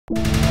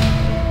One,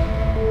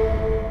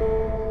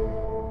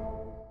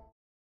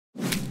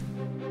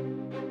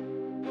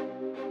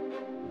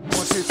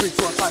 two, three,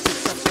 four, five, six,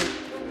 seven, eight.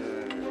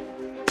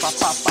 Pop,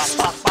 pop, pop,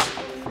 pop, pop.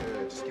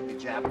 Good. Just give me a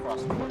jab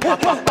across the board.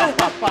 Pop, pop, pop,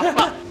 pop, pop,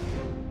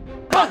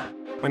 pop.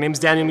 My name is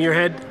Daniel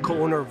Warhead,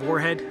 co-owner of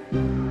Warhead.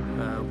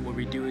 What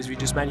we do is we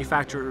just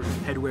manufacture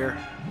headwear.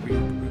 We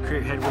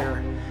create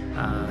headwear,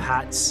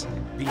 hats,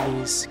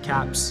 beanies,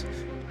 caps,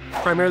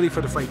 primarily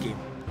for the fight game,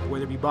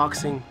 whether it be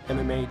boxing,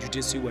 MMA,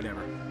 jiu-jitsu,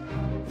 whatever.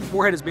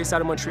 Warhead is based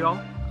out of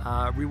Montreal.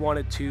 We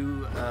wanted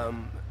to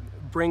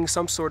bring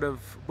some sort of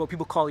what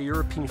people call a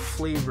European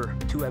flavor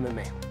to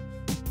MMA.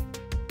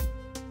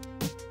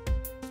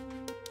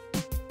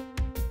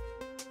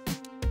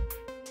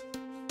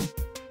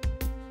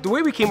 The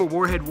way we came with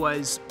Warhead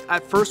was,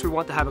 at first we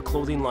wanted to have a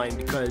clothing line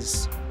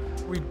because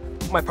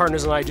my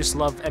partners and I just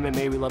love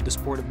MMA, we love the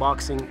sport of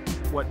boxing,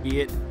 what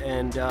be it,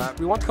 and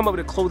we wanted to come up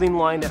with a clothing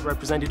line that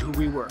represented who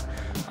we were.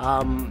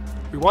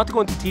 We wanted to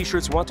go into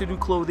t-shirts, we wanted to do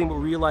clothing, but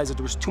we realized that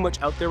there was too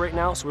much out there right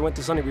now, so we went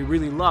to something we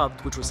really loved,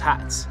 which was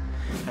hats.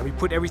 And we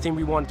put everything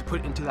we wanted to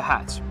put into the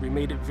hats. We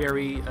made it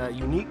very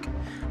unique.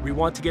 We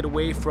want to get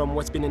away from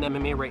what's been in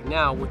MMA right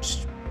now,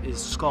 which is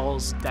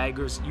skulls,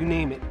 daggers, you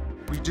name it.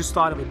 We just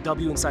thought of a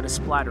W inside a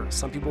splatter.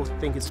 Some people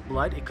think it's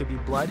blood. It could be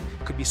blood,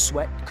 it could be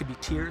sweat, it could be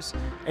tears,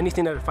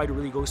 anything that a fighter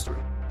really goes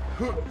through.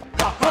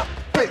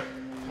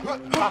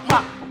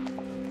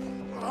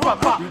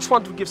 We just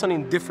wanted to give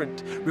something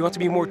different. We want to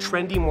be more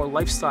trendy, more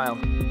lifestyle.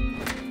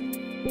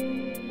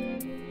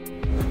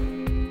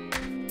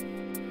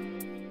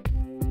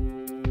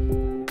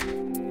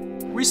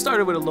 We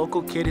started with a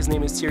local kid. His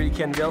name is Thierry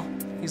Kenville.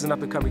 He's an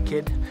up-and-coming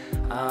kid.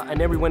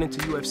 And then we went into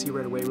UFC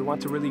right away. We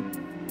want to really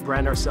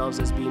brand ourselves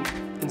as being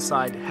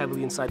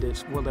heavily inside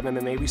this world of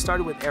MMA. We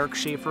started with Eric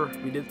Schaefer,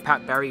 we did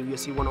Pat Barry,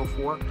 UFC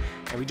 104,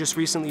 and we just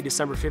recently,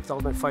 December 5th,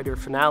 Ultimate Fighter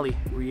finale,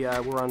 we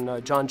were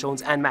on John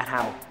Jones and Matt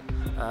Hamill.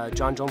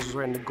 John Jones was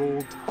wearing the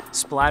gold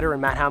splatter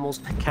and Matt Hamill's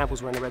camp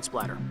was wearing the red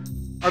splatter.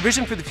 Our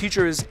vision for the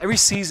future is every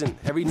season,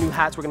 every new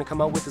hats we're going to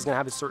come out with is going to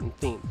have a certain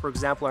theme. For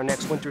example, our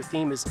next winter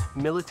theme is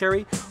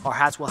military. Our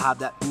hats will have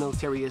that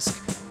military-esque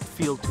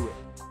feel to it.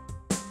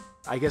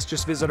 I guess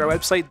just visit our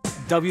website,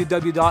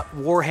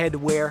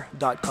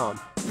 www.warheadwear.com.